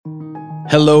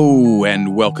Hello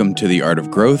and welcome to The Art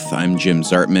of Growth. I'm Jim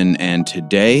Zartman, and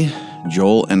today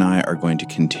Joel and I are going to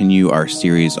continue our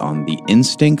series on the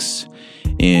instincts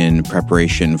in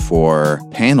preparation for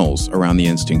panels around the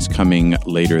instincts coming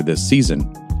later this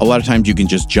season. A lot of times you can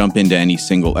just jump into any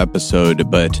single episode,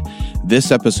 but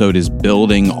this episode is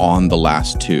building on the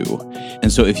last two.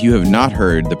 And so if you have not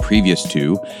heard the previous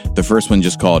two, the first one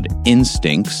just called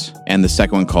Instincts and the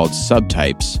second one called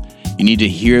Subtypes, you need to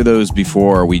hear those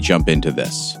before we jump into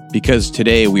this, because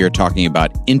today we are talking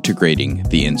about integrating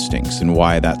the instincts and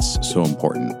why that's so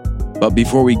important. But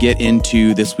before we get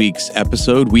into this week's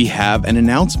episode, we have an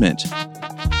announcement.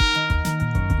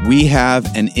 We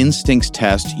have an instincts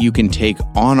test you can take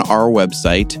on our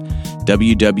website,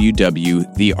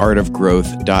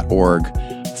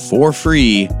 www.theartofgrowth.org, for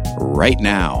free right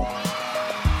now.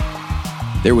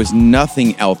 There was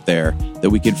nothing out there that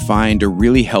we could find to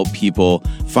really help people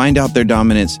find out their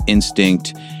dominance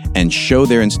instinct and show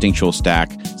their instinctual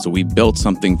stack, so we built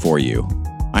something for you.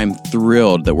 I'm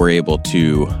thrilled that we're able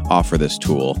to offer this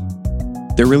tool.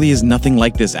 There really is nothing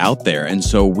like this out there, and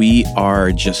so we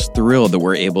are just thrilled that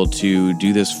we're able to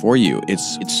do this for you.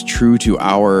 It's true to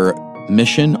our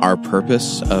mission, our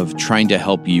purpose of trying to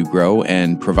help you grow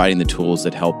and providing the tools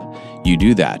that help you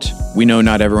do that. We know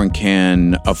not everyone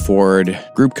can afford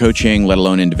group coaching, let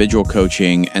alone individual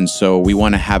coaching, and so we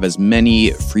want to have as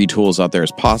many free tools out there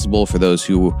as possible for those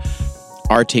who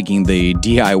are taking the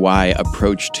DIY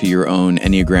approach to your own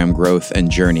Enneagram growth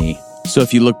and journey. So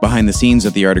if you look behind the scenes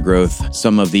at The Art of Growth,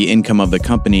 some of the income of the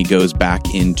company goes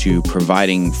back into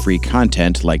providing free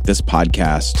content like this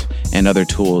podcast and other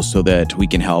tools so that we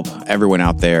can help everyone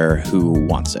out there who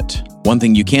wants it. One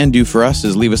thing you can do for us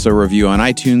is leave us a review on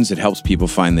iTunes. It helps people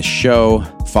find the show.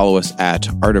 Follow us at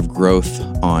Art of Growth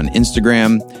on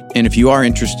Instagram. And if you are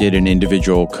interested in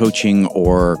individual coaching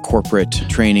or corporate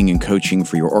training and coaching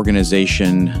for your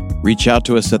organization, reach out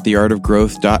to us at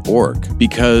theartofgrowth.org,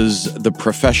 because the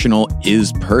professional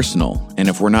is personal. And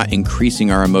if we're not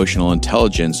increasing our emotional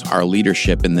intelligence, our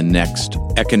leadership in the next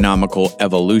economical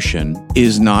evolution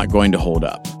is not going to hold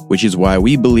up, which is why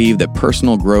we believe that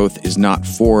personal growth is not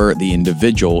for the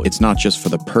individual. It's not just for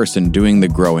the person doing the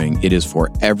growing. It is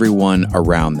for everyone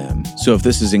around them. So if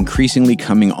this is increasingly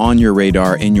coming on your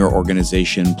radar in your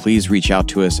organization, please reach out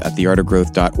to us at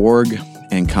theartofgrowth.org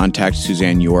and contact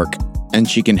Suzanne York, and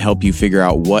she can help you figure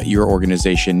out what your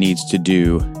organization needs to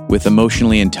do with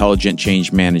emotionally intelligent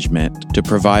change management to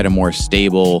provide a more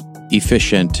stable,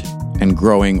 efficient, and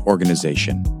growing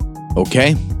organization.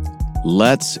 Okay,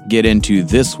 let's get into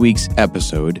this week's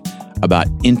episode about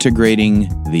integrating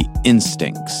the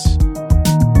instincts.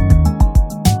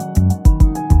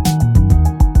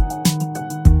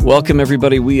 Welcome,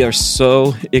 everybody. We are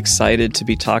so excited to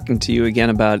be talking to you again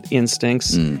about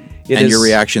instincts. And your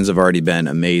reactions have already been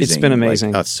amazing. It's been amazing.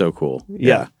 Like, that's so cool.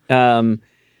 Yeah.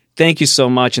 Thank you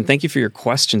so much. And thank you for your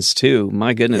questions, too.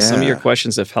 My goodness, some of your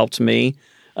questions have helped me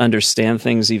understand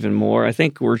things even more. I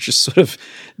think we're just sort of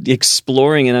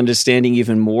exploring and understanding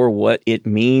even more what it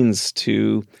means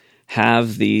to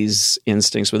have these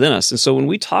instincts within us. And so when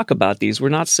we talk about these, we're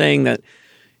not saying that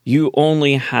you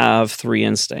only have three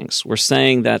instincts. We're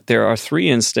saying that there are three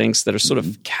instincts that are sort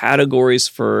of categories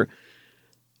for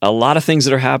a lot of things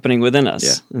that are happening within us.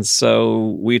 Yeah. And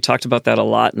so we talked about that a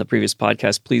lot in the previous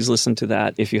podcast. Please listen to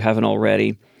that if you haven't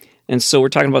already. And so we're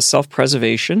talking about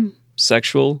self-preservation,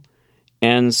 sexual,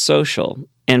 and social.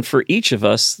 And for each of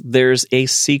us, there's a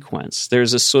sequence.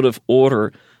 There's a sort of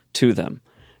order to them.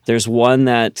 There's one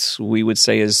that we would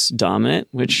say is dominant,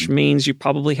 which means you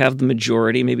probably have the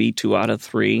majority, maybe 2 out of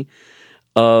 3,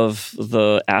 of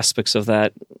the aspects of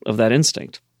that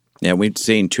instinct. Yeah, we've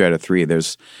seen 2 out of 3.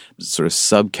 There's sort of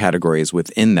subcategories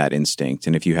within that instinct.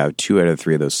 And if you have 2 out of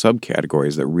 3 of those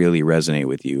subcategories that really resonate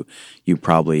with you, you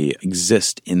probably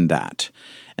exist in that.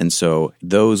 And so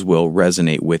those will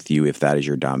resonate with you if that is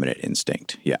your dominant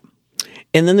instinct. Yeah.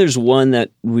 And then there's one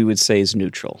that we would say is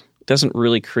neutral. It doesn't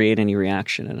really create any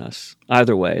reaction in us.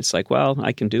 Either way, it's like, well,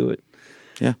 I can do it.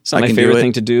 Yeah, it's not my favorite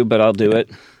thing to do, but I'll do it.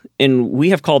 And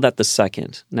we have called that the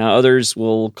second. Now, others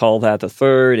will call that the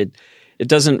third. It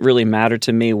doesn't really matter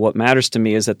to me. What matters to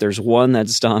me is that there's one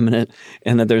that's dominant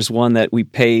and that there's one that we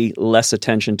pay less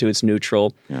attention to. It's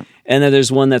neutral. Yeah. And then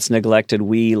there's one that's neglected.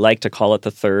 We like to call it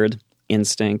the third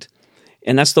instinct.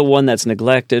 And that's the one that's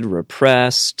neglected,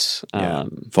 repressed.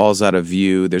 Falls out of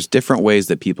view. There's different ways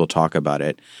that people talk about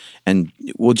it. And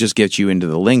we'll just get you into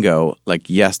the lingo.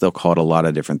 Like, yes, they'll call it a lot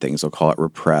of different things. They'll call it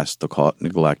repressed. They'll call it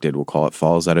neglected. We'll call it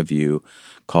falls out of view.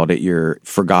 Called it your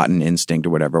forgotten instinct or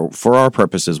whatever. For our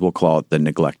purposes, we'll call it the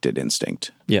neglected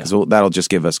instinct. Yeah. So that'll just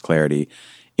give us clarity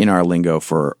in our lingo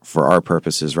for our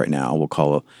purposes right now, we'll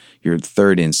call your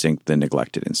third instinct the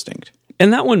neglected instinct.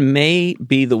 And that one may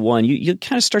be the one you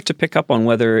kind of start to pick up on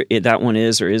whether that one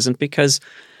is or isn't, because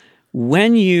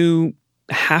when you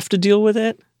have to deal with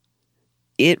it,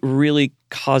 it really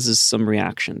causes some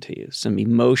reaction to you, some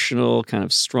emotional kind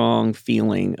of strong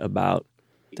feeling about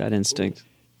that instinct.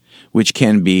 Which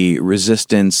can be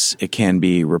resistance, it can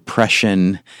be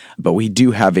repression, but we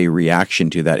do have a reaction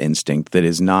to that instinct that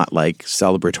is not like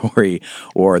celebratory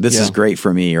or this is great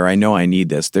for me or I know I need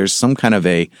this. There's some kind of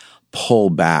a pull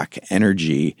back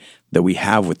energy that we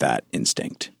have with that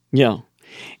instinct. Yeah.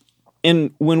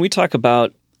 And when we talk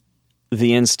about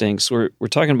the instincts, we're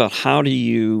talking about how do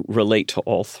you relate to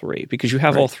all three, because you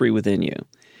have all three within you.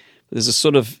 There's a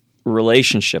sort of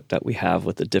relationship that we have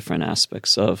with the different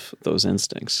aspects of those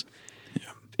instincts. Yeah.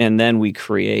 And then we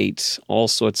create all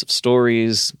sorts of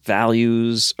stories,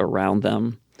 values around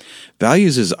them.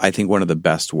 Values is, I think, one of the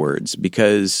best words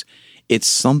because it's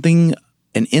something,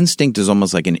 an instinct is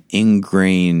almost like an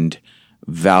ingrained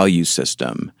value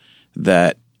system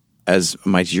that, as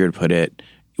my teacher would put it,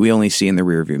 we only see in the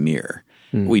rearview mirror.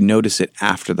 We notice it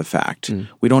after the fact.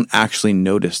 We don't actually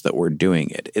notice that we're doing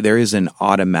it. There is an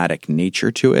automatic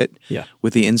nature to it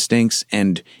with the instincts,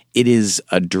 and it is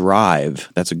a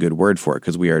drive. That's a good word for it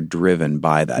because we are driven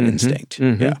by that instinct.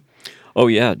 Yeah. Oh,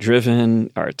 yeah.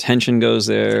 Driven. Our attention goes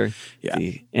there. Yeah.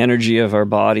 The energy of our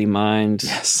body, mind,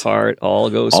 heart, all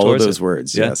goes towards it. All of those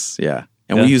words, yes. Yeah.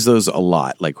 And we use those a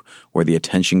lot, like where the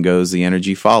attention goes, the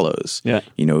energy follows. Yeah.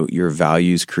 You know, your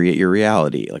values create your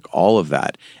reality, like all of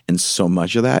that. And so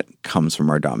much of that comes from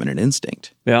our dominant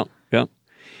instinct. Yeah, yeah.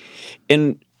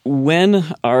 And when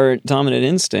our dominant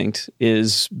instinct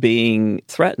is being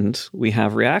threatened, we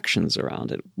have reactions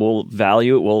around it. We'll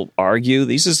value it, we'll argue.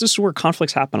 This is where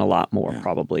conflicts happen a lot more,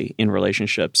 probably, in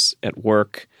relationships, at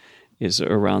work, is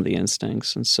around the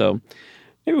instincts. And so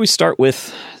maybe we start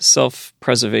with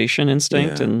self-preservation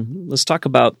instinct, and let's talk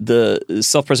about the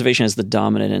self-preservation as the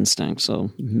dominant instinct. So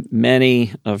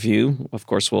many of you, of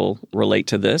course, will relate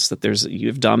to this, that you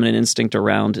have dominant instinct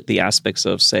around the aspects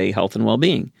of, say, health and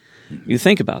well-being. You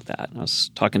think about that. I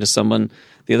was talking to someone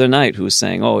the other night who was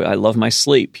saying, "Oh, I love my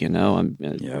sleep." You know,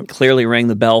 I'm clearly rang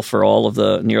the bell for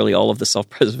nearly all of the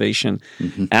self-preservation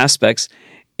aspects.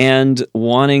 And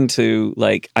wanting to,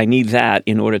 I need that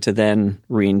in order to then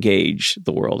re-engage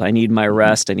the world. I need my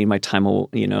rest. I need my time,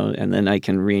 and then I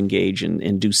can re-engage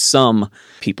and do some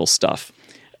people stuff.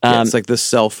 It's like the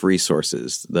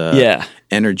self-resources, the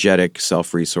energetic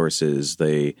self-resources,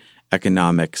 the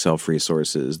economic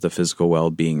self-resources, the physical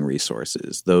well-being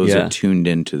resources. Those are tuned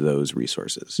into those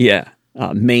resources. Yeah.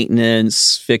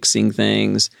 Maintenance, fixing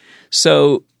things.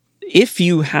 So if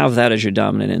you have that as your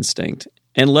dominant instinct,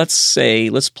 and let's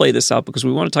play this out because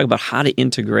we want to talk about how to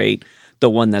integrate the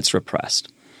one that's repressed.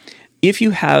 If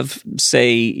you have,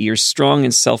 say, you're strong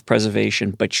in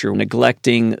self-preservation, but you're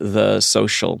neglecting the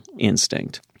social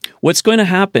instinct, what's going to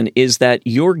happen is that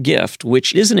your gift,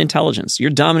 which is an intelligence, your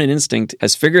dominant instinct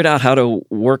has figured out how to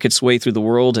work its way through the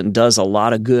world and does a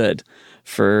lot of good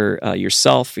for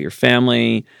yourself, for your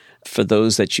family, for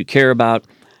those that you care about,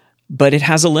 but it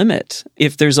has a limit.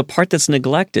 If there's a part that's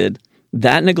neglected,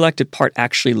 that neglected part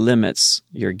actually limits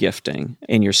your gifting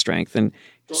and your strength. And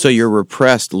so your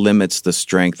repressed limits the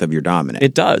strength of your dominant.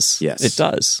 It does. Yes. It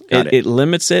does. It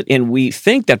limits it. And we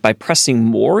think that by pressing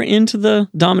more into the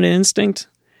dominant instinct,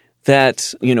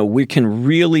 that, we can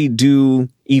really do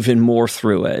even more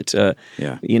through it.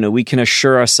 We can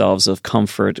assure ourselves of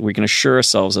comfort. We can assure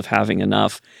ourselves of having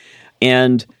enough.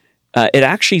 And it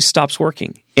actually stops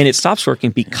working. And it stops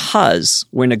working because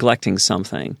we're neglecting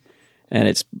something. And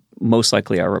it's most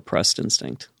likely our repressed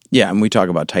instinct. Yeah, and we talk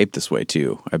about type this way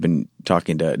too. I've been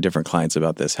talking to different clients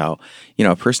about this, how,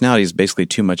 personality is basically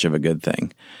too much of a good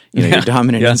thing. Your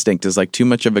dominant instinct is like too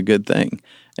much of a good thing.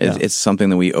 It's something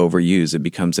that we overuse. It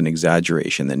becomes an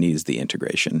exaggeration that needs the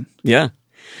integration. Yeah.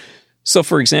 So,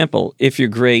 for example, if you're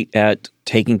great at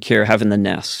taking care, having the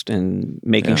nest and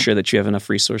making sure that you have enough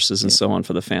resources and so on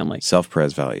for the family.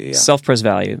 Self-pres value, Self-pres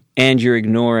value. And you're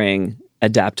ignoring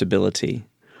adaptability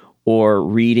or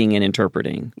reading and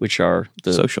interpreting, which are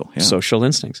the social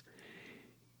instincts.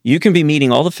 You can be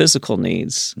meeting all the physical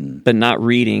needs, but not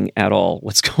reading at all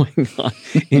what's going on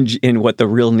in what the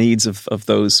real needs of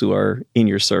those who are in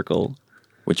your circle.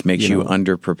 Which makes you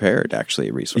underprepared,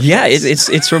 actually, resource-wise. Yeah,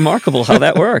 it's remarkable how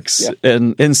that works.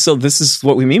 And so this is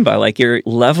what we mean by your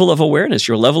level of awareness,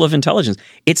 your level of intelligence.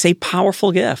 It's a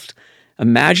powerful gift.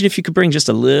 Imagine if you could bring just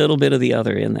a little bit of the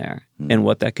other in there and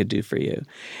what that could do for you.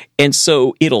 And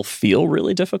so it'll feel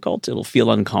really difficult. It'll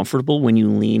feel uncomfortable when you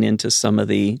lean into some of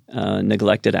the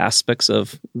neglected aspects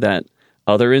of that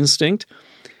other instinct.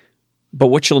 But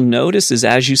what you'll notice is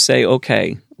as you say,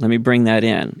 okay, let me bring that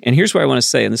in. And here's where I want to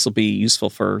say, and this will be useful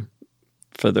for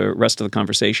the rest of the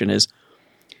conversation, is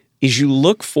you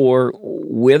look for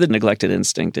where the neglected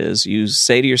instinct is. You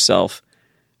say to yourself,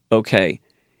 okay,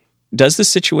 does this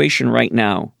situation right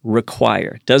now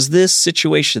require, does this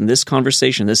situation, this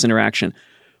conversation, this interaction,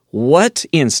 what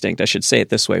instinct, I should say it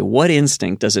this way, what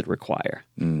instinct does it require?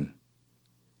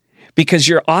 Because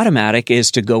your automatic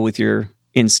is to go with your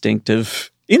instinct.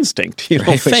 You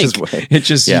don't think. You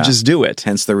just do it.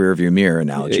 Hence the rear view mirror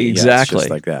analogy. Exactly. Yeah, just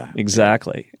like that.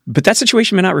 Exactly. But that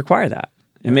situation may not require that.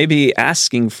 It may be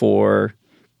asking for,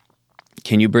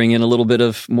 can you bring in a little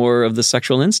bit more of the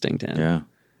sexual instinct in? Yeah.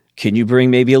 Can you bring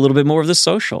maybe a little bit more of the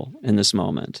social in this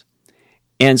moment?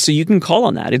 And so you can call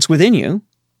on that. It's within you.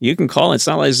 You can call. It's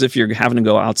not as if you're having to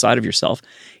go outside of yourself.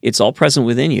 It's all present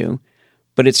within you.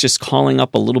 But it's just calling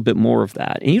up a little bit more of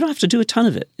that. And you don't have to do a ton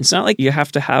of it. It's not like you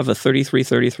have to have a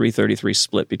 33-33-33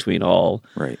 split between all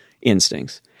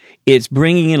instincts. It's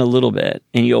bringing in a little bit,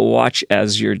 and you'll watch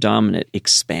as your dominant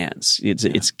expands.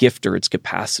 Its gift or its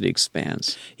capacity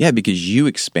expands. Yeah, because you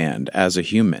expand as a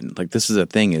human. Like this is the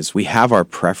thing is we have our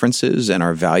preferences and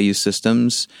our value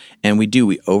systems, and we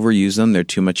overuse them. They're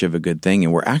too much of a good thing,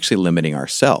 and we're actually limiting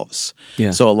ourselves.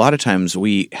 Yeah. So a lot of times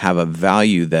we have a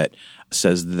value that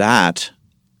says that,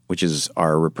 which is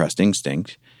our repressed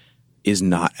instinct, is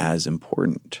not as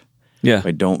important. Yeah.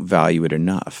 I don't value it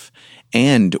enough.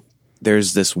 And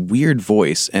there's this weird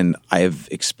voice, and I've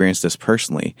experienced this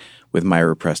personally with my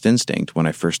repressed instinct when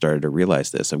I first started to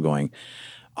realize this, of going,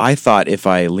 I thought if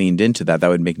I leaned into that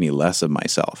would make me less of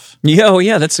myself. Yeah, oh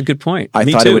yeah, that's a good point. I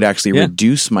thought it would actually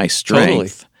reduce my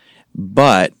strength. Totally.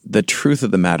 But the truth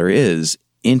of the matter is,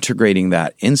 integrating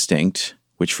that instinct,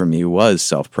 which for me was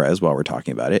self-pres while we're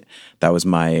talking about it, that was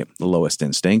my lowest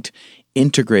instinct.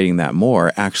 Integrating that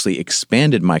more actually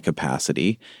expanded my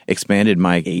capacity, expanded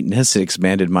my eightness, it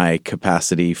expanded my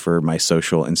capacity for my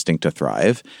social instinct to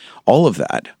thrive. All of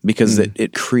that, because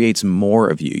it creates more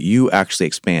of you. You actually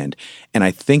expand. And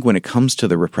I think when it comes to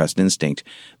the repressed instinct,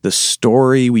 the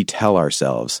story we tell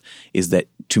ourselves is that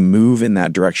to move in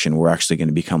that direction, we're actually going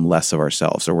to become less of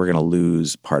ourselves, or we're going to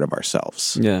lose part of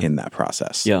ourselves in that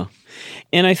process. Yeah.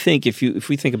 And I think if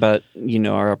we think about,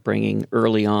 our upbringing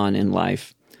early on in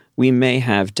life, we may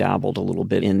have dabbled a little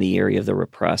bit in the area of the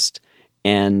repressed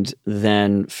and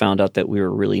then found out that we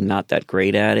were really not that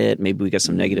great at it. Maybe we got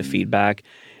some negative feedback.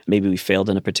 Maybe we failed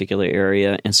in a particular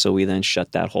area. And so we then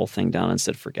shut that whole thing down and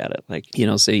said, forget it. Like,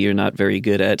 say you're not very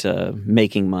good at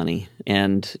making money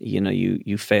and,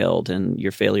 you failed and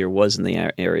your failure was in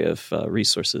the area of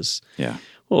resources. Yeah.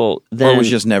 Well, then, or it was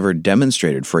just never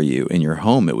demonstrated for you in your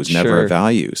home. It was never a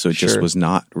value. So it just was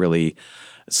not really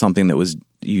something that was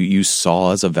you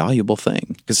saw as a valuable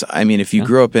thing. Because, if you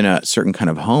grew up in a certain kind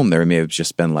of home, there may have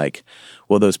just been like,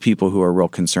 well, those people who are real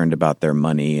concerned about their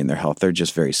money and their health, they're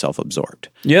just very self-absorbed.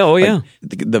 Yeah, yeah.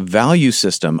 The value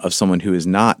system of someone who is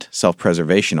not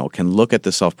self-preservational can look at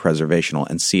the self-preservational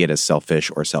and see it as selfish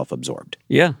or self-absorbed.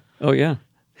 Yeah. Oh, yeah.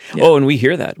 Oh, and we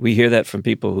hear that. We hear that from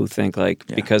people who think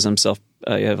because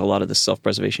I have a lot of this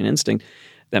self-preservation instinct,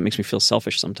 that makes me feel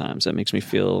selfish sometimes. That makes me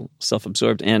feel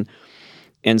self-absorbed.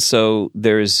 And so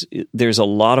there's a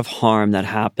lot of harm that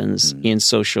happens in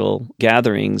social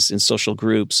gatherings, in social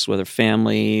groups, whether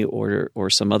family or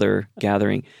some other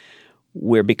gathering,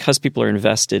 where because people are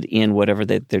invested in whatever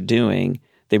they're doing,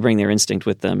 they bring their instinct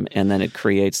with them, and then it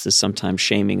creates this sometimes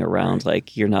shaming around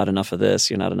like, you're not enough of this,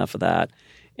 you're not enough of that,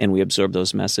 and we absorb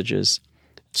those messages.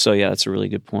 So yeah, that's a really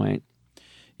good point.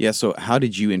 Yeah, so how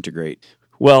did you integrate?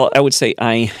 Well, I would say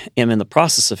I am in the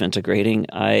process of integrating.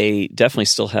 I definitely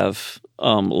still have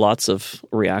lots of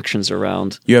reactions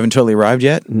around. You haven't totally arrived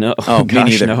yet? No. Oh,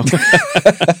 gosh, me neither.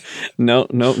 No.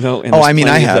 And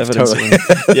I have totally.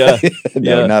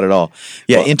 No, not at all.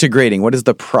 Yeah, well, integrating. What is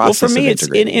the process? Well, for me, of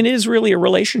integrating? it is really a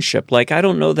relationship. Like, I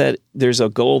don't know that there's a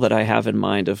goal that I have in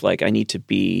mind of like, I need to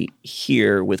be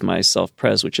here with my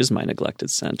self-pres, which is my neglected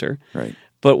center. Right.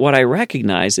 But what I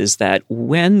recognize is that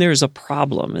when there's a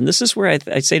problem, and this is where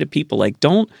I say to people, like,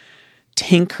 don't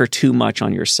tinker too much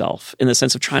on yourself in the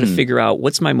sense of trying to figure out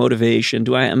what's my motivation,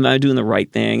 am I doing the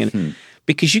right thing? And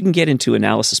because you can get into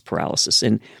analysis paralysis,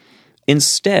 and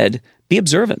instead be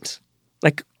observant,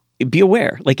 like be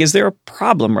aware, like, is there a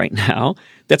problem right now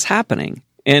that's happening?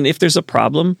 And if there's a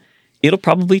problem, it'll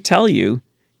probably tell you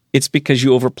it's because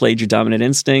you overplayed your dominant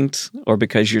instinct or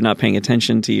because you're not paying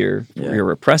attention to your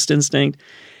repressed instinct.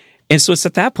 And so it's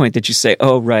at that point that you say,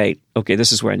 oh, right, okay,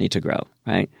 this is where I need to grow,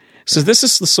 right? So this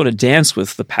is the sort of dance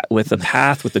with the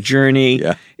path, with the journey,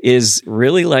 is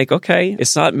really like, okay,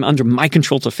 it's not under my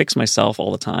control to fix myself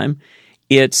all the time.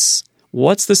 It's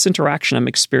what's this interaction I'm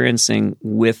experiencing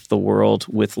with the world,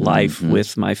 with life,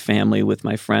 with my family, with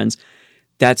my friends,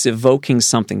 that's evoking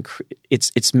something.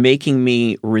 It's making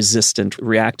me resistant,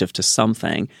 reactive to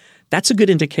something. That's a good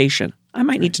indication. I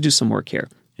might need to do some work here.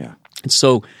 Yeah. And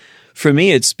so for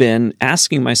me, it's been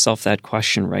asking myself that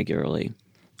question regularly.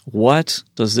 What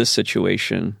does this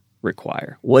situation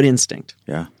require? What instinct?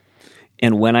 Yeah.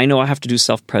 And when I know I have to do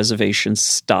self-preservation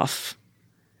stuff,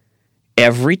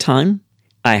 every time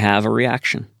I have a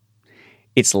reaction.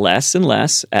 It's less and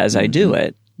less as I do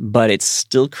it, but it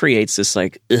still creates this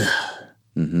like,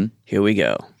 ugh, here we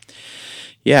go.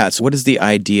 Yeah. So what does the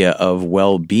idea of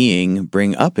well-being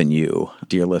bring up in you,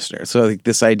 dear listener? So like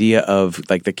this idea of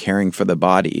like the caring for the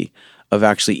body, of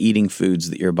actually eating foods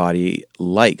that your body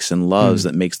likes and loves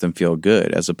that makes them feel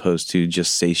good, as opposed to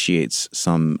just satiates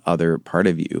some other part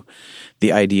of you.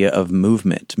 The idea of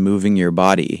movement, moving your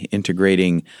body,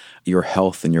 integrating your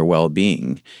health and your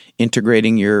well-being,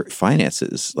 integrating your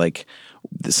finances. Like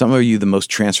some of you, the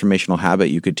most transformational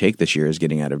habit you could take this year is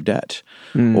getting out of debt,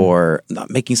 or not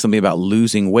making something about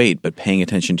losing weight, but paying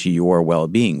attention to your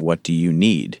well-being. What do you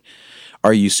need?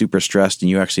 Are you super stressed and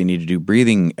you actually need to do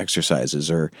breathing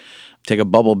exercises or take a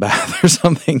bubble bath or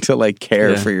something to like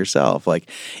care for yourself, like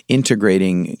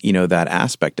integrating, that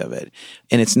aspect of it.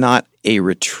 And it's not a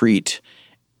retreat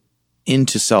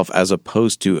into self as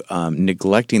opposed to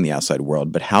neglecting the outside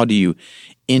world, but how do you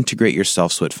integrate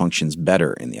yourself so it functions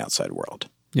better in the outside world?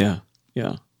 Yeah.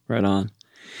 Right on.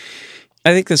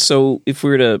 I think this, so if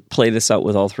we were to play this out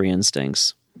with all three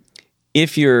instincts,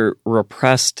 if your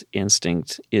repressed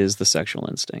instinct is the sexual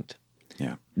instinct,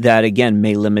 that again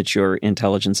may limit your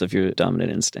intelligence of your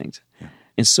dominant instinct. Yeah.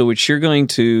 And so what you're going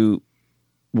to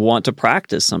want to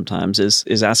practice sometimes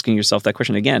is asking yourself that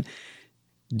question again.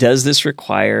 Does this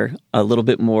require a little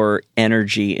bit more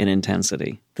energy and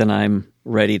intensity than I'm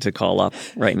ready to call up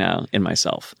right now in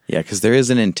myself? Yeah, because there is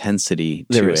an intensity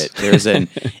to it. There's an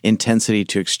intensity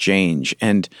to exchange.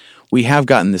 And we have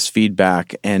gotten this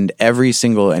feedback, and every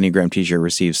single Enneagram teacher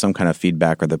receives some kind of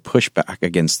feedback or the pushback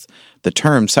against the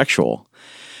term sexual.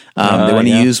 They want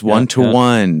to use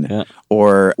one-to-one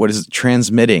or what is it,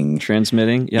 transmitting.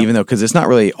 Transmitting, even though, because it's not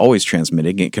really always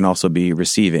transmitting, it can also be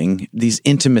receiving. These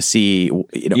intimacy,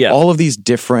 all of these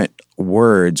different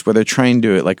words where they're trying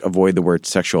to like avoid the word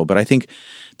sexual. But I think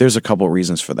there's a couple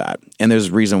reasons for that, and there's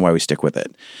a reason why we stick with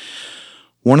it.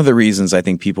 One of the reasons I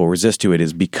think people resist to it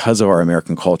is because of our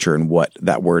American culture and what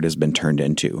that word has been turned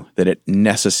into, that it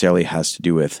necessarily has to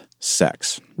do with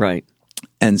sex. Right.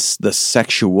 And the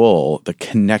sexual, the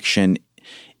connection,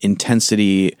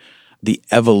 intensity, the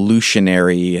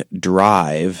evolutionary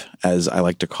drive, as I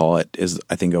like to call it, is,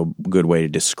 I think, a good way to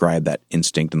describe that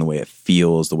instinct and the way it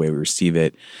feels, the way we receive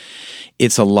it.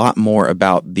 It's a lot more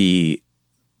about the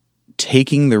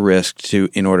taking the risk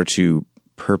in order to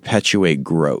perpetuate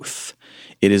growth.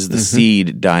 It is the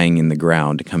seed dying in the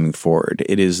ground coming forward.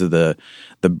 It is the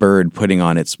bird putting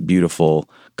on its beautiful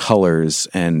colors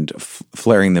and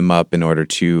flaring them up in order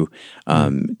to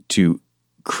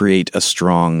create a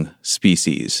strong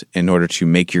species, in order to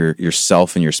make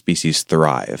yourself and your species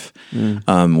thrive.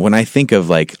 When I think of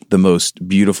like the most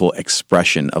beautiful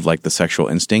expression of like the sexual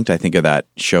instinct, I think of that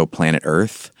show Planet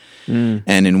Earth.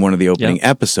 And in one of the opening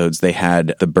episodes, they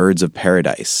had the birds of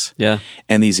paradise. Yeah.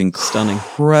 And these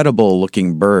incredible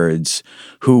looking birds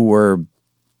who were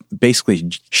basically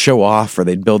show off, or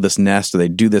they'd build this nest, or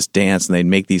they'd do this dance, and they'd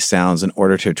make these sounds in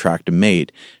order to attract a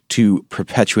mate to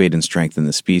perpetuate and strengthen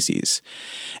the species.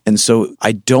 And so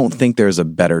I don't think there's a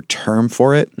better term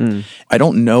for it. I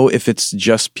don't know if it's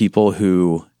just people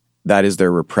who that is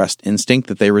their repressed instinct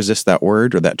that they resist that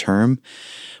word or that term,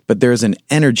 but there's an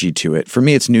energy to it. For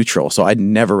me, it's neutral, so I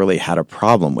never really had a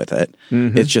problem with it.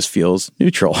 It just feels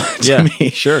neutral to me.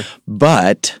 Sure.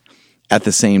 But at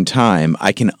the same time,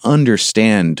 I can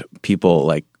understand people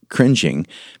like cringing,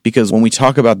 because when we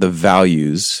talk about the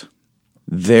values,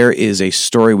 there is a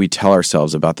story we tell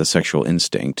ourselves about the sexual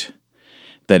instinct,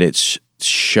 that it's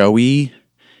showy,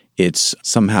 it's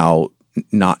somehow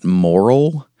not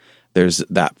moral. There's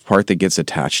that part that gets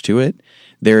attached to it.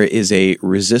 There is a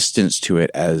resistance to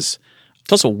it as...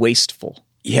 It's also wasteful.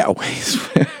 Yeah,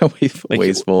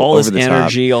 wasteful. All this over the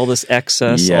energy, top. All this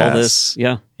excess, all this,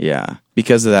 Yeah,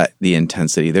 because of that, the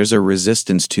intensity. There's a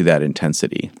resistance to that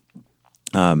intensity.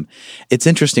 It's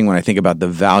interesting when I think about the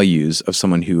values of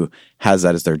someone who has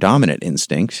that as their dominant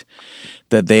instinct,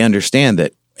 that they understand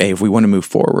that, hey, if we want to move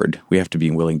forward, we have to be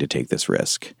willing to take this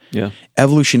risk. Yeah.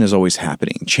 Evolution is always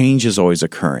happening. Change is always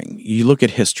occurring. You look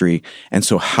at history, and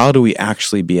so how do we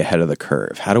actually be ahead of the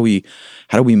curve? How do we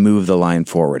move the line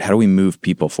forward? How do we move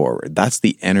people forward? That's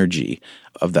the energy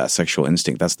of that sexual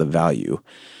instinct. That's the value.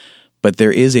 But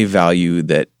there is a value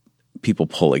that people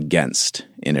pull against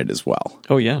in it as well.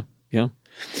 Oh, yeah. Yeah.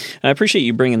 I appreciate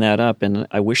you bringing that up, and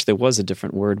I wish there was a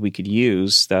different word we could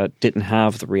use that didn't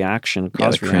have the reaction,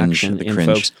 cause reaction in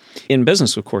folks. In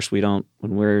business, of course, we don't,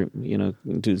 when we're,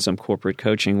 doing some corporate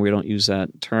coaching, we don't use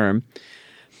that term.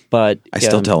 But I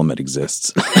still tell them it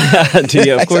exists. Do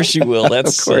you? Of course you will.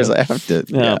 That's, of course I have to.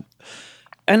 Yeah.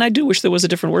 And I do wish there was a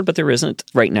different word, but there isn't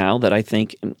right now that I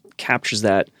think captures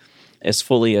that as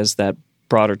fully as that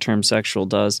broader term sexual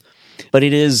does. But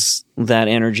it is that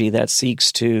energy that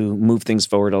seeks to move things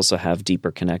forward, also have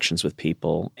deeper connections with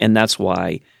people. And that's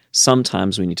why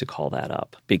sometimes we need to call that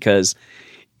up. Because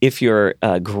if you're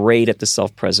great at the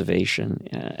self-preservation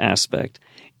aspect,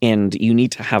 and you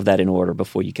need to have that in order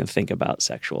before you can think about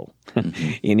sexual.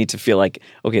 You need to feel like,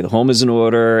 okay, the home is in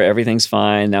order, everything's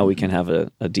fine, now we can have a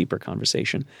deeper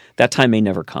conversation. That time may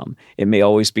never come. It may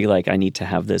always be like, I need to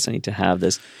have this, I need to have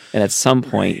this. And at some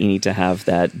point, you need to have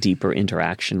that deeper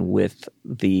interaction with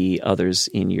the others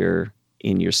in your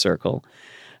circle.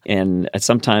 And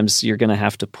sometimes you're going to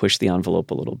have to push the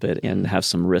envelope a little bit and have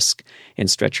some risk and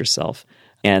stretch yourself.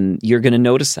 And you're going to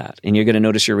notice that, and you're going to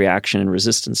notice your reaction and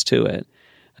resistance to it.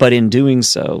 But in doing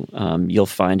so, you'll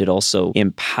find it also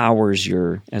empowers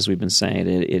as we've been saying,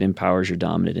 it empowers your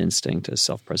dominant instinct as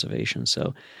self-preservation.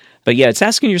 So, but yeah, it's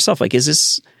asking yourself, like, is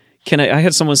this, I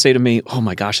had someone say to me, oh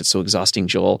my gosh, it's so exhausting,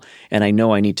 Joel, and I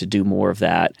know I need to do more of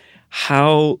that.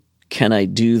 How can I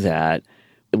do that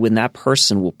when that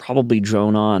person will probably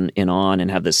drone on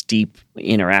and have this deep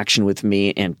interaction with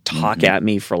me and talk at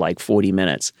me for like 40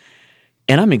 minutes?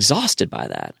 And I'm exhausted by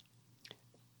that.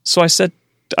 So I said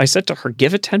to her,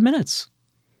 give it 10 minutes.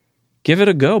 Give it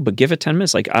a go, but give it 10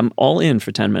 minutes. Like, I'm all in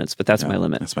for 10 minutes, but that's my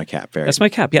limit. That's my cap. Fair. That's my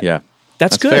cap. Yeah.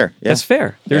 That's good. Fair. Yeah. That's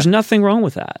fair. There's nothing wrong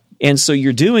with that. And so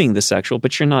you're doing the sexual,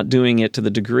 but you're not doing it to the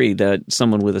degree that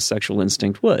someone with a sexual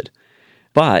instinct would.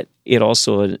 But it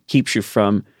also keeps you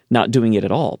from not doing it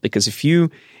at all. Because if you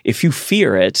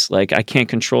fear it, like, I can't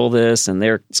control this and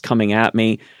it's coming at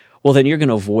me, well, then you're going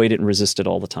to avoid it and resist it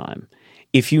all the time.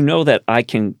 If you know that I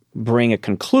can bring a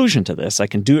conclusion to this, I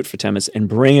can do it for 10 minutes and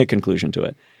bring a conclusion to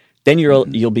it, then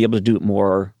you'll be able to do it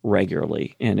more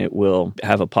regularly, and it will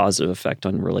have a positive effect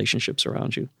on relationships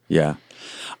around you. Yeah.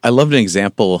 I loved an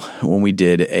example when we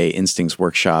did a instincts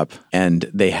workshop, and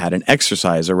they had an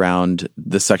exercise around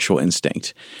the sexual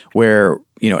instinct where,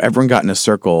 everyone got in a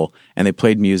circle and they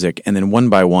played music, and then one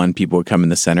by one people would come in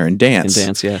the center and dance.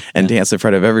 Dance in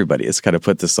front of everybody. It's kind of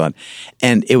put this on.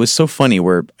 And it was so funny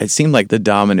where it seemed like the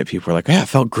dominant people were like, yeah, it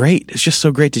felt great. It's just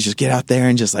so great to just get out there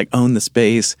and just like own the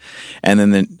space. And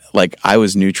then like I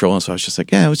was neutral, and so I was just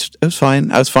like, yeah, it was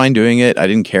fine. I was fine doing it. I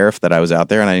didn't care that I was out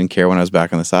there, and I didn't care when I was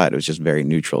back on the side. It was just very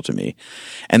neutral to me.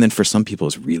 And then for some people,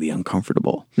 it was really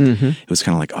uncomfortable. Mm-hmm. It was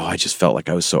kind of like, I just felt like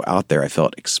I was so out there. I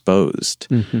felt exposed.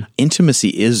 Mm-hmm.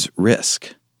 Intimacy is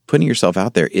risk. Putting yourself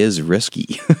out there is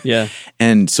risky. Yeah.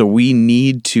 And so we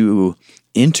need to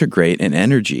integrate an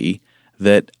energy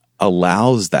that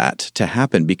allows that to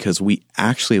happen, because we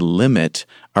actually limit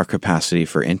our capacity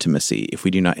for intimacy if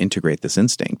we do not integrate this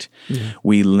instinct. Yeah.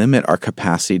 We limit our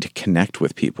capacity to connect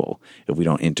with people if we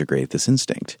don't integrate this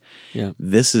instinct. Yeah.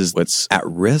 This is what's at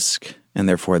risk, and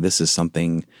therefore this is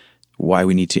something why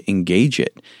we need to engage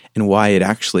it, and why it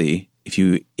actually, if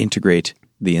you integrate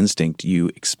the instinct, you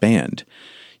expand.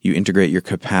 You integrate your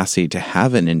capacity to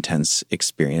have an intense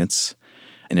experience,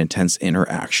 an intense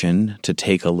interaction, to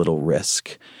take a little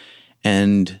risk.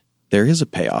 And there is a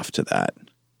payoff to that.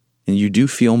 And you do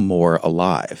feel more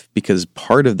alive, because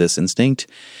part of this instinct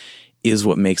is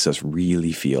what makes us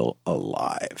really feel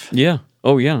alive. Yeah.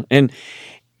 Oh, yeah. And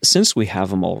since we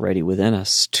have them already within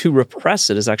us, to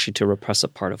repress it is actually to repress a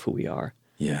part of who we are.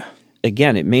 Yeah.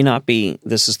 Again, it may not be,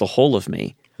 this is the whole of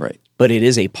me. Right. But it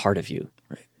is a part of you.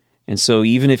 Right. And so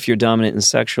even if you're dominant in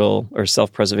sexual or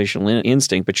self-preservation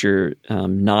instinct, but you're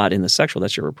not in the sexual,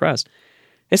 that's your repressed,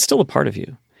 it's still a part of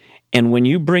you. And when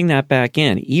you bring that back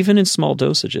in, even in small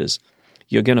dosages,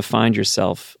 you're going to find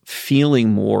yourself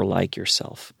feeling more like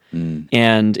yourself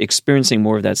and experiencing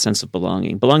more of that sense of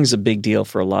belonging. Belonging is a big deal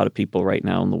for a lot of people right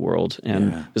now in the world,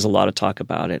 and there's a lot of talk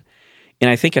about it. And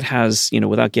I think it has,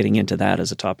 without getting into that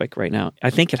as a topic right now, I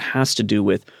think it has to do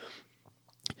with,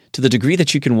 to the degree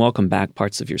that you can welcome back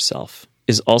parts of yourself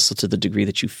is also to the degree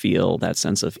that you feel that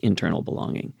sense of internal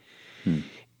belonging.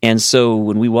 And so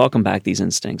when we welcome back these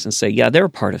instincts and say, yeah, they're a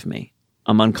part of me.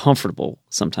 I'm uncomfortable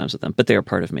sometimes with them, but they're a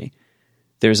part of me.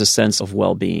 There's a sense of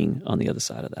well-being on the other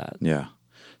side of that. Yeah.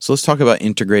 So let's talk about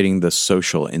integrating the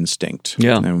social instinct.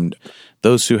 Yeah. And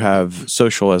those who have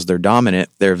social as their dominant,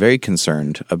 they're very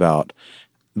concerned about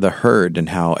the herd and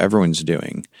how everyone's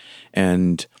doing.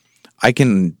 And I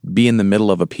can be in the middle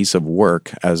of a piece of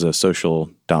work as a social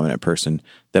dominant person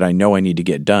that I know I need to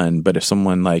get done. But if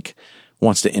someone like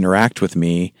wants to interact with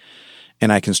me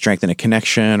and I can strengthen a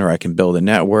connection, or I can build a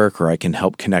network, or I can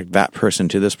help connect that person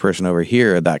to this person over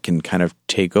here, that can kind of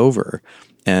take over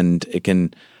and it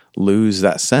can lose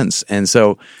that sense. And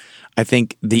so I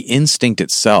think the instinct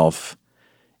itself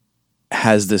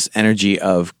has this energy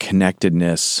of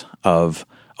connectedness, of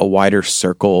a wider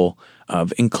circle,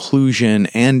 of inclusion,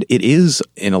 and it is,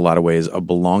 in a lot of ways, a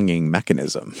belonging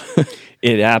mechanism.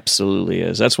 It absolutely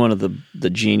is. That's one of the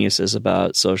geniuses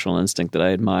about social instinct that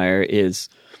I admire, is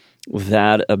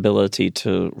that ability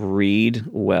to read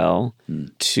well,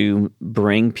 to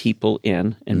bring people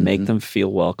in and make them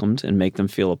feel welcomed and make them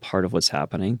feel a part of what's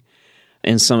happening.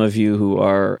 And some of you who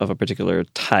are of a particular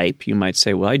type, you might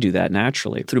say, well, I do that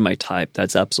naturally through my type.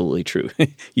 That's absolutely true.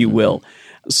 You will.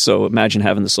 So imagine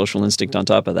having the social instinct on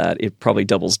top of that. It probably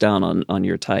doubles down on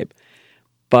your type.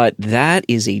 But that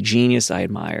is a genius I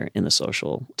admire in the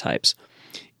social types.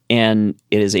 And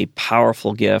it is a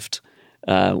powerful gift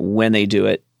when they do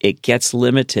it. It gets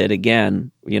limited,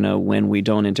 again, when we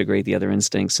don't integrate the other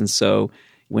instincts. And so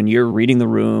when you're reading the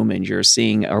room and you're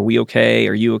seeing, are we okay?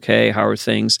 Are you okay? How are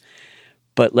things?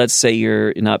 But let's say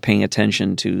you're not paying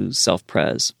attention to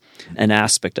self-pres, an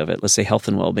aspect of it, let's say health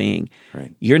and well-being.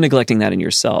 Right. You're neglecting that in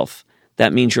yourself.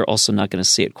 That means you're also not going to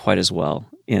see it quite as well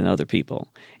in other people.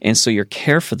 And so your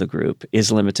care for the group is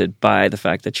limited by the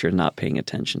fact that you're not paying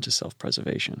attention to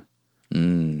self-preservation.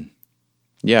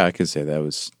 Yeah, I could say that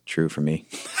was true for me.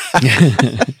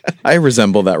 I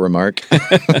resemble that remark.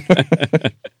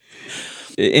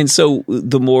 And so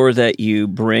the more that you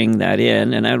bring that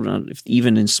in, and I don't know, if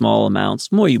even in small amounts,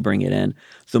 the more you bring it in,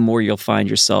 the more you'll find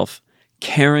yourself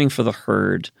caring for the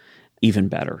herd even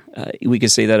better. We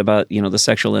could say that about, the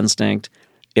sexual instinct.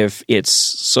 If its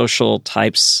social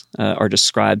types are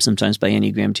described sometimes by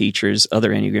Enneagram teachers,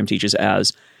 other Enneagram teachers,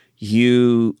 as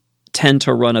you tend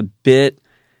to run a bit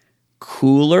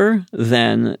cooler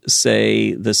than,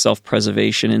 say, the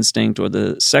self-preservation instinct or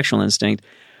the sexual instinct,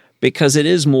 because it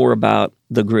is more about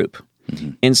the group.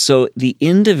 And so the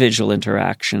individual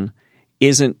interaction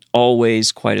isn't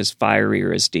always quite as fiery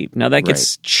or as deep. Now, that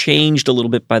gets changed a little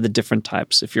bit by the different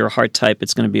types. If you're a heart type,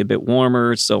 it's going to be a bit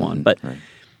warmer, so on. But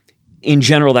in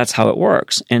general, that's how it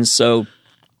works. And so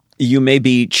you may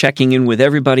be checking in with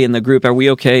everybody in the group. Are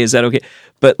we okay? Is that okay?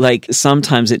 But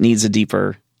sometimes it needs a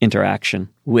deeper interaction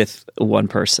with one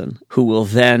person who will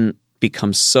then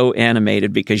become so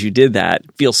animated because you did that,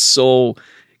 feel so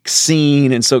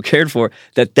seen and so cared for,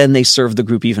 that then they serve the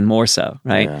group even more so,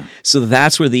 right? Yeah. So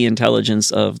that's where the intelligence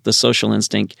of the social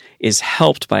instinct is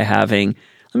helped by having,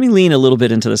 let me lean a little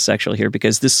bit into the sexual here,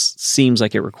 because this seems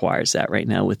like it requires that right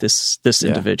now with this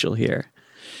individual here.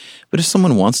 But if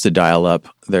someone wants to dial up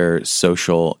their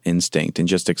social instinct and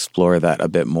just explore that a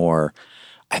bit more,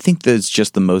 I think that's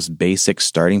just the most basic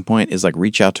starting point is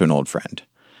reach out to an old friend.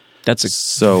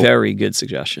 That's a very good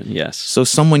suggestion, yes. So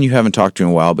someone you haven't talked to in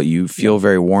a while, but you feel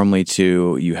very warmly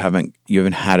to, you haven't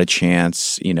had a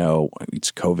chance,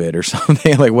 it's COVID or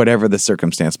something, whatever the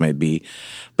circumstance might be.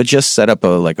 But just set up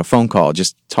a phone call,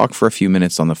 just talk for a few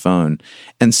minutes on the phone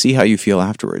and see how you feel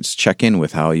afterwards. Check in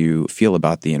with how you feel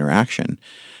about the interaction.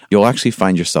 You'll actually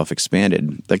find yourself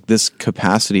expanded. This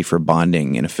capacity for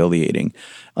bonding and affiliating,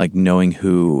 knowing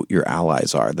who your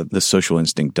allies are, that the social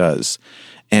instinct does.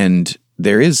 And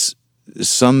there is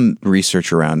some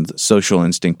research around social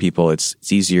instinct people. It's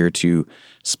easier to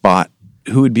spot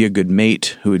who would be a good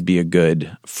mate, who would be a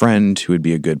good friend, who would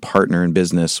be a good partner in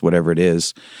business, whatever it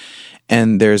is.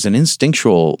 And there's an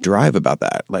instinctual drive about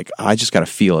that. I just got to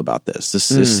feel about this.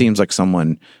 This seems like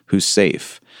someone who's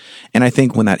safe. And I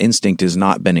think when that instinct is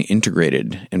not been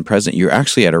integrated and present, you're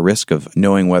actually at a risk of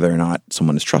knowing whether or not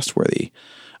someone is trustworthy.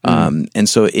 And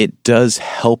so it does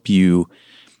help you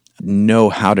know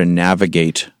how to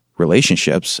navigate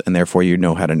relationships, and therefore you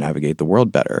know how to navigate the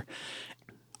world better.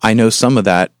 I know some of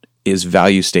that is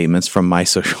value statements from my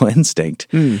social instinct,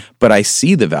 but I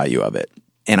see the value of it.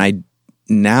 And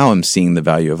now I'm seeing the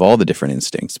value of all the different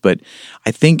instincts. But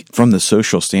I think from the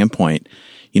social standpoint,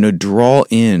 draw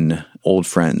in old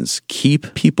friends,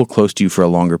 keep people close to you for a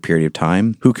longer period of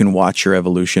time who can watch your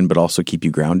evolution but also keep you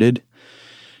grounded,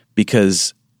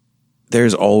 because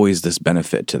there's always this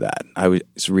benefit to that. I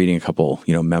was reading a couple,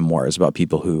 memoirs about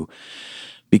people who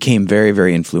became very,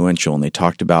 very influential, and they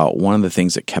talked about one of the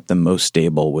things that kept them most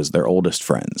stable was their oldest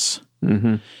friends.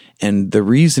 And the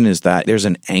reason is that there's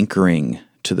an anchoring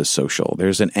to the social.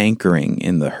 There's an anchoring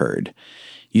in the herd.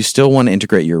 You still want to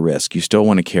integrate your risk. You still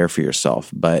want to care for yourself,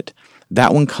 but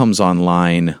that one comes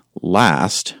online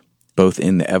last, both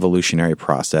in the evolutionary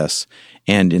process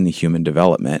and in the human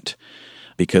development.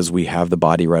 because we have the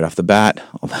body right off the bat.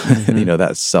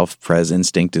 That self-pres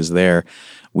instinct is there.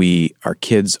 Our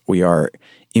kids, we are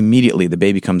immediately, the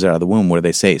baby comes out of the womb. What do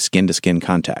they say? Skin to skin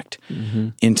contact,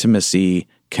 intimacy,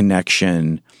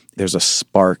 connection. There's a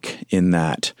spark in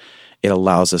that. It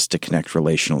allows us to connect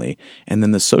relationally. And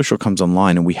then the social comes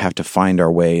online and we have to find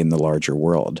our way in the larger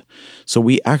world. So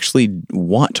we actually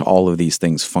want all of these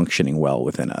things functioning well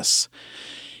within us.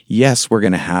 Yes, we're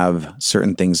going to have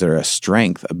certain things that are a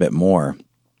strength a bit more,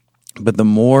 but the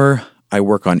more I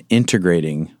work on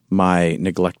integrating my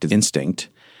neglected instinct,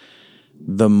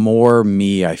 the more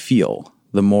me I feel,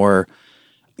 the more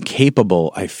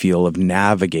capable I feel of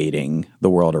navigating the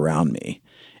world around me.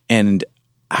 And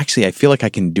actually, I feel like I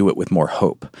can do it with more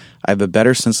hope. I have a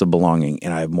better sense of belonging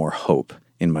and I have more hope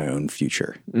in my own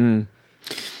future.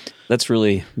 That's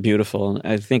really beautiful.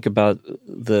 I think about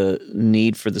the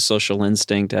need for the social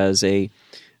instinct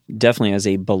definitely as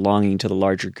a belonging to the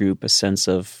larger group, a sense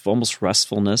of almost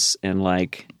restfulness and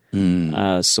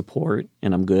support,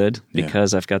 and I'm good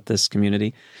because I've got this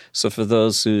community. So for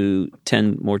those who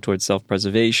tend more towards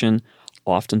self-preservation,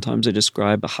 oftentimes they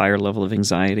describe a higher level of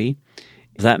anxiety.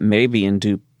 That may be in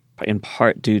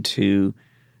part due to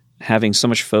having so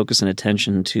much focus and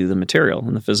attention to the material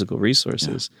and the physical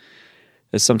resources.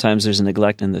 That sometimes there's a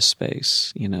neglect in this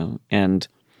space, and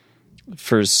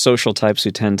for social types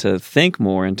who tend to think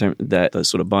more in terms that the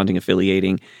sort of bonding,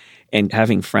 affiliating, and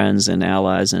having friends and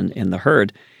allies in the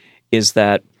herd, is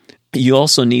that you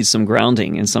also need some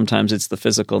grounding, and sometimes it's the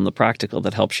physical and the practical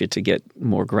that helps you to get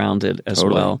more grounded as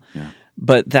well. Yeah.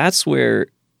 But that's where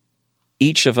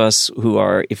each of us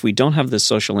if we don't have this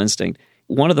social instinct,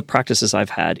 one of the practices I've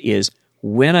had is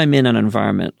when I'm in an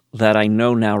environment that I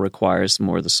know now requires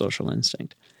more of the social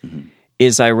instinct,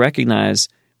 is I recognize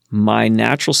my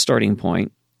natural starting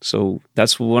point. So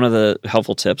that's one of the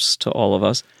helpful tips to all of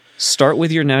us. Start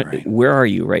with where are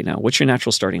you right now? What's your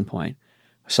natural starting point?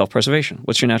 Self-preservation.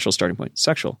 What's your natural starting point?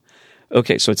 Sexual.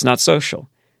 Okay, so it's not social.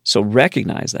 So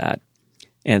recognize that.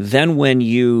 And then when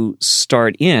you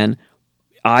start in,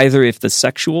 either if the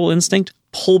sexual instinct,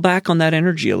 pull back on that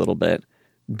energy a little bit.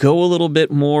 Go a little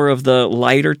bit more of the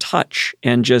lighter touch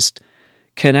and just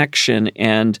connection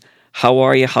and how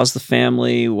are you? How's the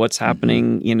family? What's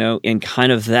happening? And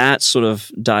kind of that sort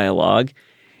of dialogue.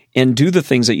 And do the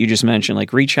things that you just mentioned,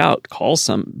 like reach out, call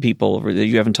some people that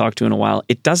you haven't talked to in a while.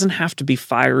 It doesn't have to be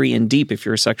fiery and deep if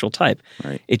you're a sexual type.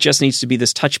 Right. It just needs to be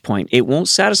this touch point. It won't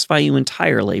satisfy you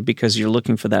entirely because you're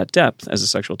looking for that depth as a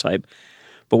sexual type.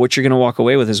 But what you're going to walk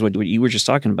away with is what you were just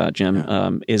talking about,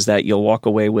 Jim, is that you'll walk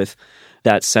away with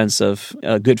that sense of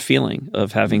a good feeling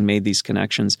of having made these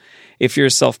connections. If you're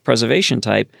a self-preservation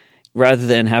type, rather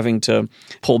than having to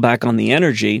pull back on the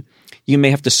energy, you may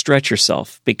have to stretch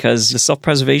yourself because the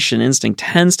self-preservation instinct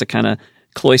tends to kind of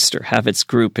cloister, have its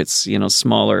group, its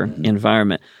smaller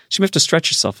environment. So you have to stretch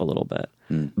yourself a little bit.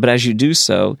 But as you do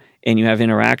so, and you have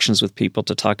interactions with people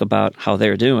to talk about how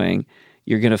they're doing,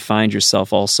 you're going to find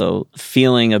yourself also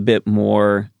feeling a bit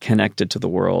more connected to the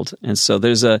world. And so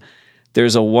there's a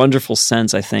wonderful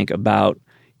sense, I think, about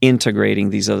integrating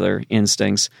these other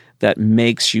instincts that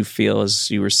makes you feel, as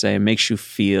you were saying, makes you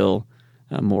feel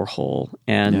more whole.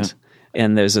 And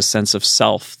there's a sense of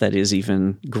self that is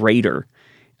even greater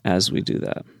as we do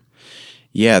that.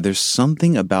 Yeah, there's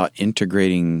something about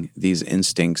integrating these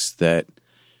instincts that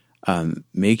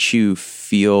makes you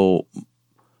feel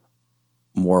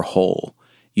more whole.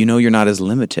 You're not as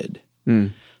limited.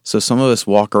 So some of us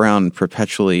walk around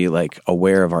perpetually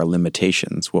aware of our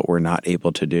limitations, what we're not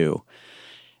able to do.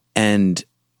 And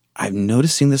I'm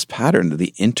noticing this pattern of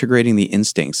the integrating the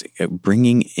instincts,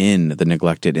 bringing in the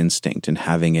neglected instinct and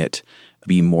having it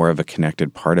be more of a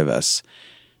connected part of us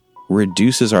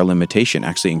reduces our limitation,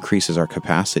 actually increases our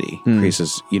capacity,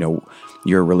 increases,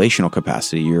 your relational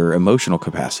capacity, your emotional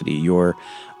capacity, your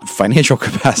financial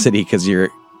capacity, because you're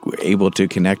able to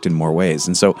connect in more ways.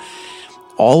 And so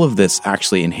all of this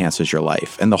actually enhances your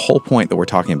life. And the whole point that we're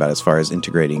talking about as far as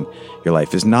integrating your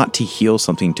life is not to heal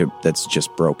something that's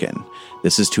just broken.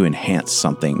 This is to enhance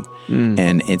something.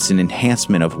 And it's an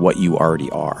enhancement of what you already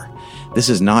are. This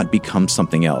is not become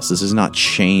something else. This is not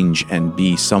change and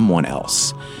be someone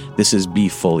else. This is be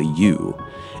fully you.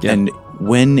 Yeah. And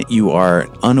when you are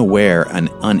unaware and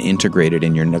unintegrated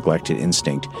in your neglected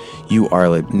instinct, you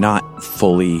are not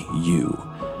fully you.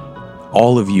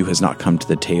 All of you has not come to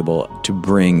the table to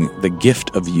bring the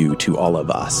gift of you to all of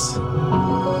us.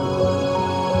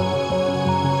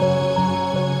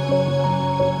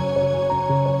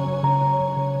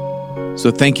 So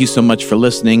thank you so much for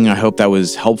listening. I hope that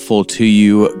was helpful to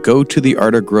you. Go to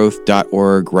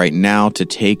theartofgrowth.org right now to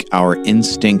take our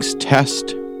instincts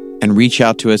test. And reach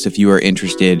out to us if you are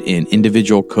interested in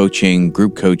individual coaching,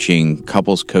 group coaching,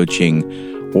 couples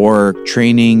coaching, or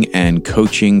training and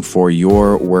coaching for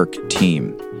your work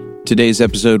team. Today's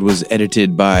episode was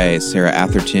edited by Sarah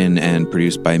Atherton and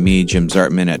produced by me, Jim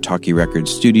Zartman, at Talkie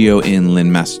Records Studio in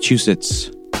Lynn,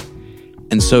 Massachusetts.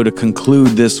 And so to conclude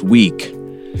this week,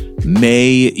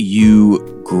 may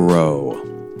you grow.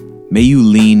 May you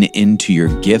lean into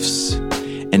your gifts,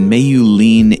 and may you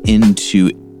lean into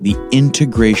the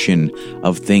integration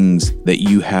of things that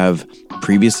you have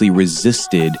previously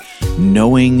resisted,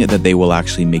 knowing that they will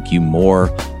actually make you more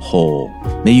whole.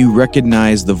 May you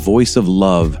recognize the voice of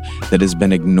love that has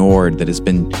been ignored, that has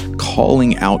been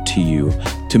calling out to you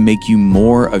to make you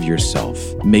more of yourself,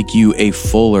 make you a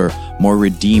fuller, more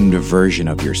redeemed version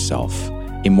of yourself,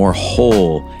 a more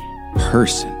whole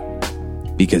person,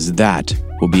 because that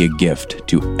will be a gift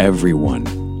to everyone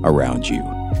around you.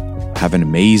 Have an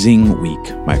amazing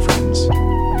week, my friends.